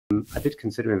I did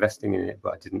consider investing in it,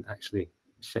 but I didn't actually,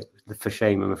 for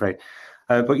shame, I'm afraid.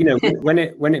 But you know, when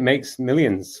it makes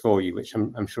millions for you, which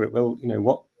I'm sure it will, you know,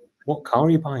 what car are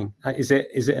you buying? Is it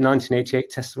a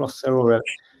 1988 Testarossa or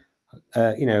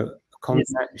a you know, a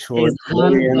Countach or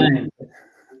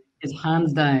it's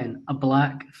hands down a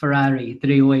black Ferrari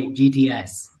 308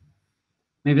 GTS.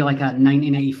 Maybe like a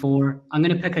 1984. I'm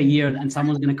going to pick a year and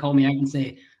someone's going to call me out and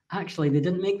say, actually, they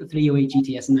didn't make the 308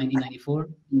 GTS in 1994,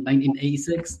 in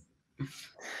 1986.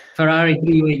 Ferrari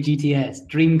 308 GTS,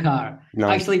 dream car.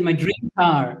 Nice. Actually, my dream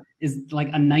car is like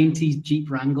a 90s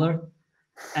Jeep Wrangler.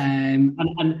 And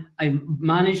I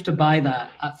managed to buy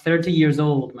that at 30 years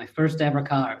old, my first ever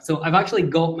car. So I've actually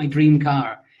got my dream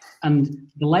car. And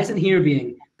the lesson here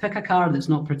being, pick a car that's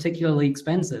not particularly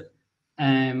expensive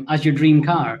as your dream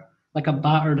car, like a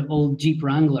battered old Jeep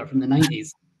Wrangler from the 90s.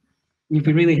 You'd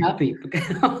be really happy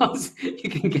because you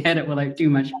can get it without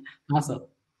too much hassle.